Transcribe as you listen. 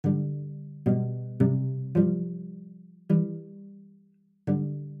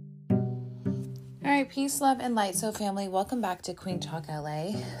right, peace, love, and light. So family, welcome back to Queen Talk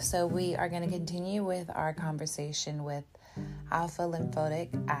LA. So we are going to continue with our conversation with alpha lymphotic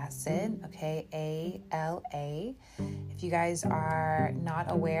acid, okay, ALA. If you guys are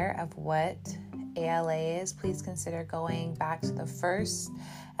not aware of what ALA is, please consider going back to the first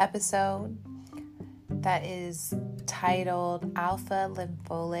episode that is titled Alpha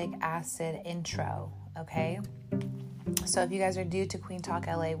Lymphotic Acid Intro, okay? So if you guys are new to Queen Talk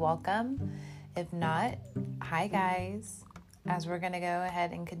LA, welcome. If not, hi guys, as we're going to go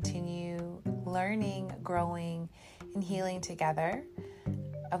ahead and continue learning, growing, and healing together.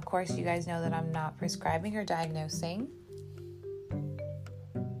 Of course, you guys know that I'm not prescribing or diagnosing.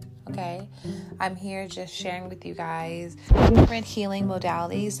 Okay, I'm here just sharing with you guys different healing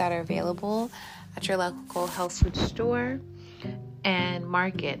modalities that are available at your local health food store and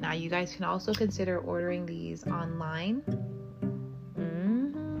market. Now, you guys can also consider ordering these online.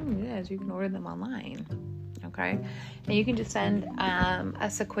 Yes, you can order them online. Okay, and you can just send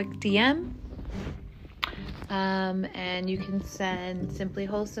us a quick DM. And you can send Simply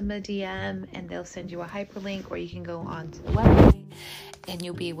Wholesome a DM and they'll send you a hyperlink, or you can go onto the website and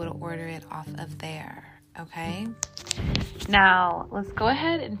you'll be able to order it off of there. Okay. Now let's go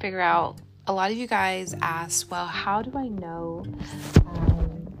ahead and figure out, a lot of you guys ask, well, how do I know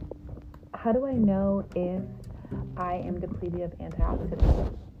if I am depleted of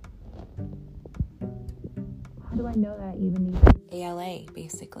antioxidants? How do I know that I even need ALA,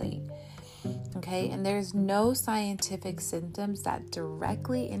 basically? Okay, and there's no scientific symptoms that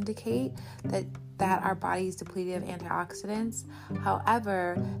directly indicate that our body is depleted of antioxidants.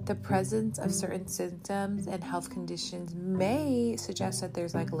 However, the presence of certain symptoms and health conditions may suggest that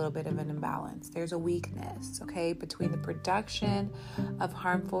there's like a little bit of an imbalance. There's a weakness, okay, between the production of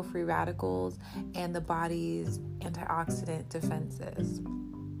harmful free radicals and the body's antioxidant defenses.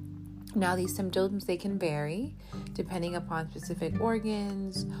 Now, these symptoms, they can vary depending upon specific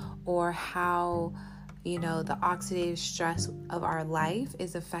organs or how, the oxidative stress of our life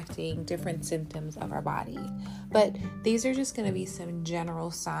is affecting different symptoms of our body. But these are just going to be some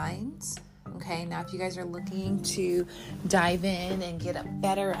general signs. Okay, now if you guys are looking to dive in and get a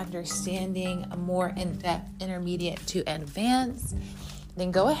better understanding, a more in-depth, intermediate to advanced,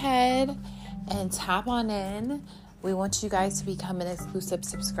 then go ahead and tap on in. We want you guys to become an exclusive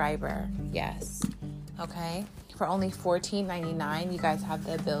subscriber. Yes. Okay. For only $14.99, you guys have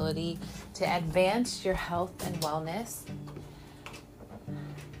the ability to advance your health and wellness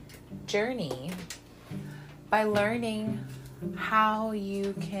journey by learning how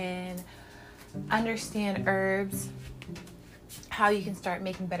you can understand herbs, how you can start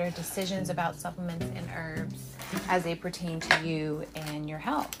making better decisions about supplements and herbs as they pertain to you and your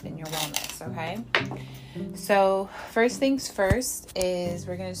health and your wellness, okay? So first things first is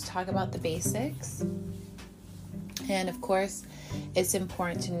we're going to talk about the basics. And of course, it's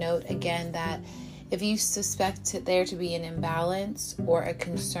important to note again that if you suspect there to be an imbalance or a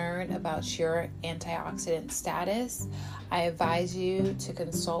concern about your antioxidant status, I advise you to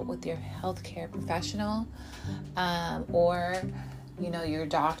consult with your healthcare professional or, your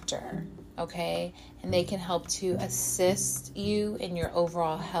doctor. Okay, and they can help to assist you in your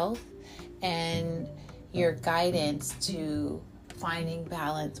overall health and your guidance to finding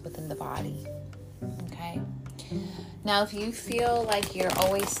balance within the body. Okay, now if you feel like you're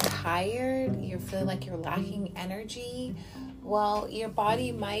always tired, you're feeling like you're lacking energy, well, your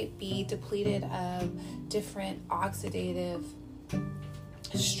body might be depleted of different oxidative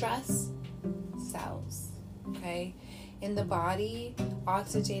stress cells. Okay, in the body,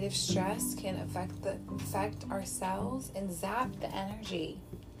 oxidative stress can affect our cells and zap the energy,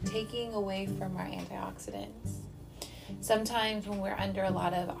 taking away from our antioxidants. Sometimes when we're under a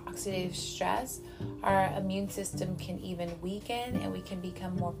lot of oxidative stress, our immune system can even weaken and we can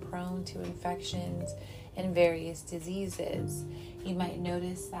become more prone to infections and various diseases. You might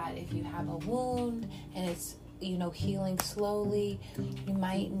notice that if you have a wound and it's healing slowly, you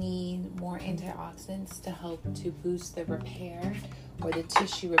might need more antioxidants to help to boost the repair or the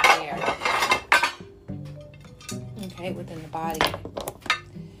tissue repair, okay, within the body.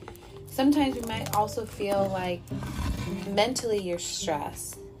 Sometimes you might also feel like mentally you're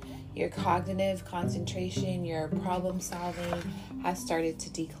stressed. Your cognitive concentration, your problem solving has started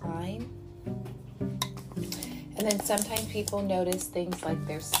to decline. And then sometimes people notice things like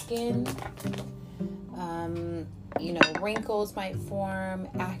their skin, wrinkles might form,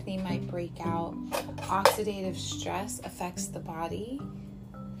 acne might break out. Oxidative stress affects the body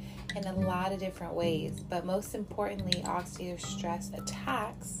in a lot of different ways, but most importantly, oxidative stress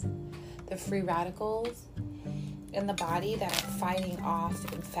attacks the free radicals in the body that are fighting off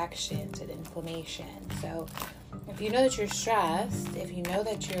infections and inflammation. So if you know that you're stressed, if you know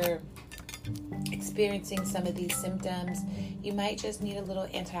that you're experiencing some of these symptoms, you might just need a little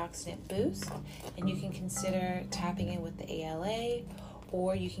antioxidant boost, and you can consider tapping in with the ALA,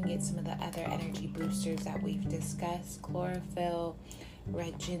 or you can get some of the other energy boosters that we've discussed: chlorophyll,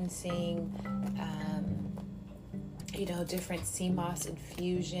 red ginseng, different sea moss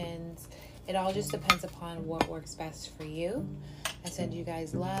infusions. It all just depends upon what works best for you. I send you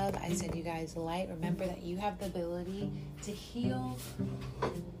guys love. I send you guys light. Remember that you have the ability to heal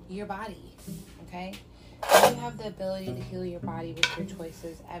your body, okay? You have the ability to heal your body with your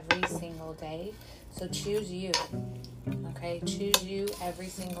choices every single day. So choose you, okay? Choose you every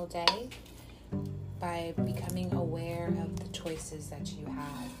single day by becoming aware of the choices that you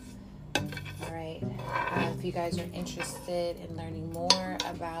have. All right. If you guys are interested in learning more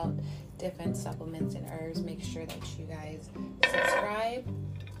about different supplements and herbs, make sure that you guys subscribe,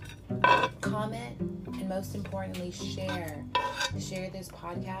 comment, and most importantly, share. Share this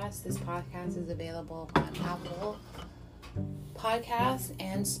podcast. This podcast is available on Apple Podcasts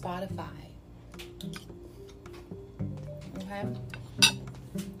and Spotify. Okay.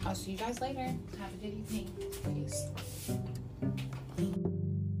 I'll see you guys later. Have a good evening. Peace.